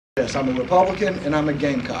Yes, I'm a Republican and I'm a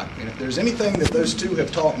Gamecock, and if there's anything that those two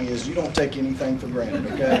have taught me is you don't take anything for granted,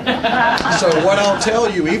 okay? So what I'll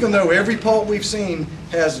tell you, even though every poll we've seen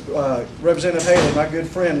has Representative Haley, my good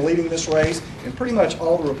friend, leading this race, and pretty much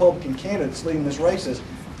all the Republican candidates leading this race, is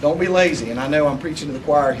don't be lazy. And I know I'm preaching to the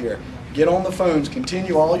choir here. Get on the phones,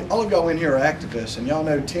 continue. All of y'all in here are activists, and y'all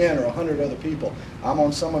know 10 or 100 other people. I'm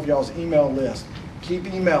on some of y'all's email list. Keep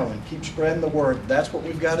emailing, keep spreading the word. That's what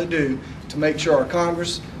we've got to do to make sure our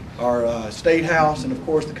Congress, our State House, and of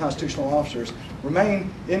course the constitutional officers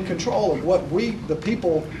remain in control of what we, the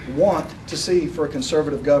people, want to see for a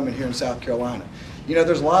conservative government here in South Carolina. You know,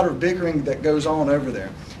 there's a lot of bickering that goes on over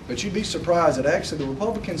there, but you'd be surprised that actually the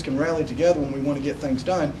Republicans can rally together when we want to get things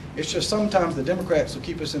done. It's just sometimes the Democrats will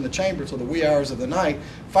keep us in the chamber till the wee hours of the night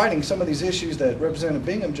fighting some of these issues that Representative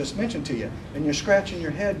Bingham just mentioned to you, and you're scratching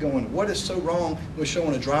your head going, what is so wrong with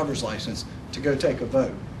showing a driver's license to go take a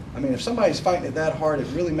vote? I mean, if somebody's fighting it that hard, it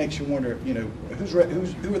really makes you wonder, you know,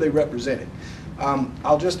 who are they representing?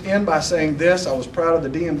 I'll just end by saying this. I was proud of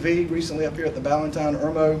the DMV recently up here at the Ballentine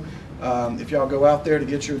Irmo. If y'all go out there to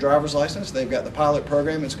get your driver's license, they've got the pilot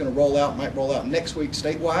program. It's going to roll out, might roll out next week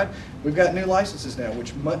statewide. We've got new licenses now,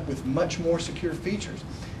 with much more secure features.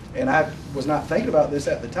 And I was not thinking about this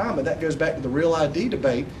at the time, but that goes back to the Real ID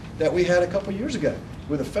debate that we had a couple years ago,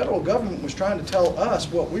 where the federal government was trying to tell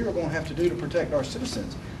us what we were going to have to do to protect our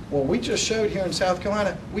citizens. Well, we just showed here in South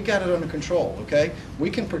Carolina, we got it under control, okay? We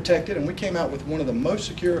can protect it, and we came out with one of the most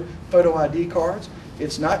secure photo ID cards.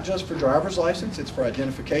 It's not just for driver's license, it's for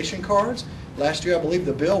identification cards. Last year, I believe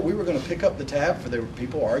the bill, we were going to pick up the tab for there were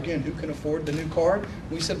people arguing who can afford the new card.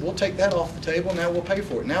 We said, we'll take that off the table, now we'll pay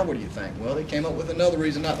for it. Now what do you think? Well, they came up with another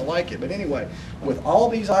reason not to like it. But anyway, with all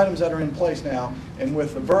these items that are in place now, and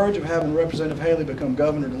with the verge of having Representative Haley become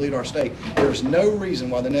governor to lead our state, there's no reason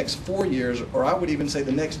why the next 4 years, or I would even say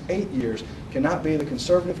the next 8 years, cannot be the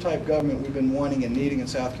conservative type government we've been wanting and needing in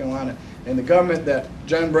South Carolina, and the government that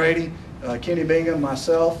Joan Brady, Kenny Bingham,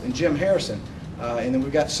 myself, and Jim Harrison, and then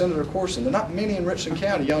we've got Senator Corson. There are not many in Richland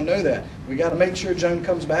County, y'all know that. We got to make sure Joan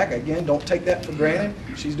comes back. Again, don't take that for granted.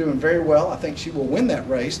 She's doing very well. I think she will win that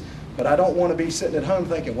race, but I don't want to be sitting at home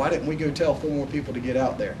thinking, why didn't we go tell 4 more people to get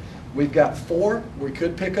out there? We've got 4. We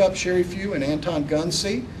could pick up Sherry Few and Anton Gunn's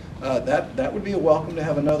seat. That would be a welcome to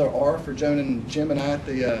have another R for Joan and Jim and I at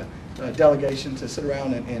the delegation to sit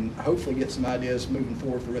around and hopefully get some ideas moving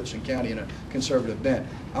forward for Richland County in a conservative bent.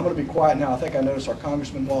 I'm going to be quiet now. I think I noticed our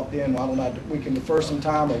congressman walked in. Why don't we can defer some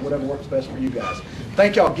time or whatever works best for you guys.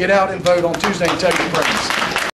 Thank y'all. Get out and vote on Tuesday and tell your friends.